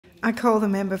I call the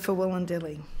member for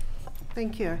Wollondilly.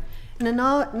 Thank you. In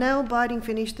a nail-biting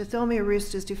finish, the Thirlmere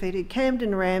Roosters defeated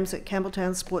Camden Rams at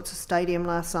Campbelltown Sports Stadium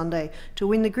last Sunday to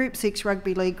win the Group 6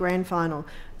 Rugby League Grand Final.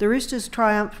 The Roosters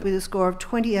triumphed with a score of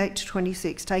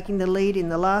 28-26, taking the lead in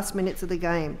the last minutes of the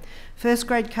game. First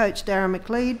grade coach Darren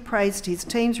McLeod praised his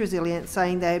team's resilience,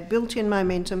 saying they had built-in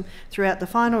momentum throughout the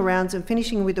final rounds and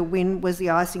finishing with a win was the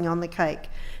icing on the cake.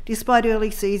 Despite early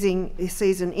season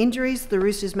injuries, the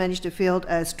Roosters managed to field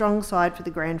a strong side for the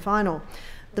grand final.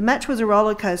 The match was a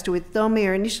roller coaster, with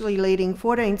Thirlmere initially leading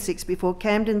 14-6 before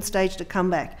Camden staged a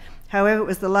comeback. However, it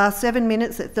was the last 7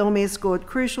 minutes that Thirlmere scored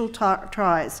crucial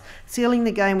tries, sealing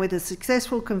the game with a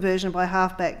successful conversion by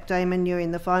halfback Damon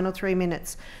in the final 3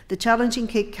 minutes. The challenging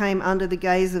kick came under the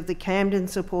gaze of the Camden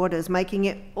supporters, making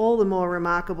it all the more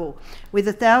remarkable. With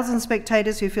 1,000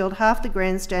 spectators who filled half the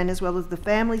grandstand, as well as the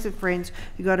families and friends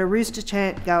who got a Rooster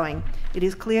chant going, it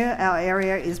is clear our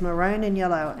area is maroon and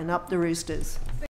yellow, and up the Roosters.